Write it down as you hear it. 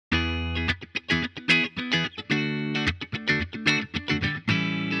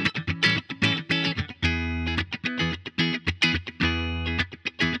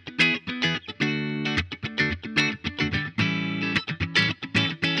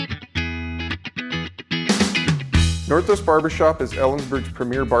Northwest Barbershop is Ellensburg's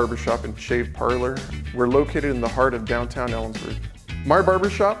premier barbershop and shave parlor. We're located in the heart of downtown Ellensburg. My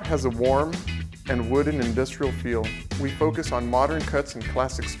barbershop has a warm and wooden industrial feel. We focus on modern cuts and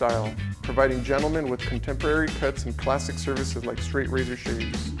classic style, providing gentlemen with contemporary cuts and classic services like straight razor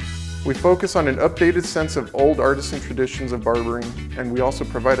shaves. We focus on an updated sense of old artisan traditions of barbering, and we also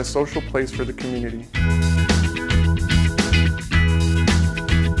provide a social place for the community.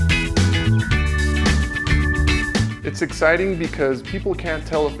 It's exciting because people can't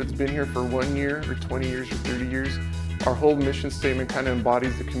tell if it's been here for 1 year or 20 years or 30 years. Our whole mission statement kind of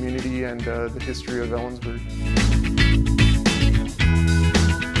embodies the community and the history of Ellensburg.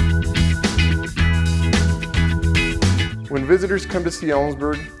 When visitors come to see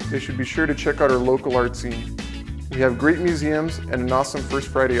Ellensburg, they should be sure to check out our local art scene. We have great museums and an awesome First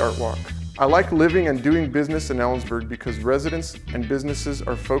Friday Artwalk. I like living and doing business in Ellensburg because residents and businesses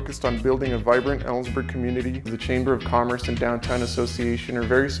are focused on building a vibrant Ellensburg community. The Chamber of Commerce and Downtown Association are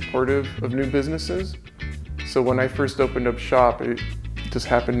very supportive of new businesses. So when I first opened up shop, it just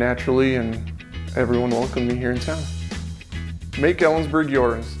happened naturally and everyone welcomed me here in town. Make Ellensburg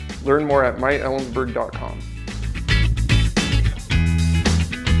yours. Learn more at myellensburg.com.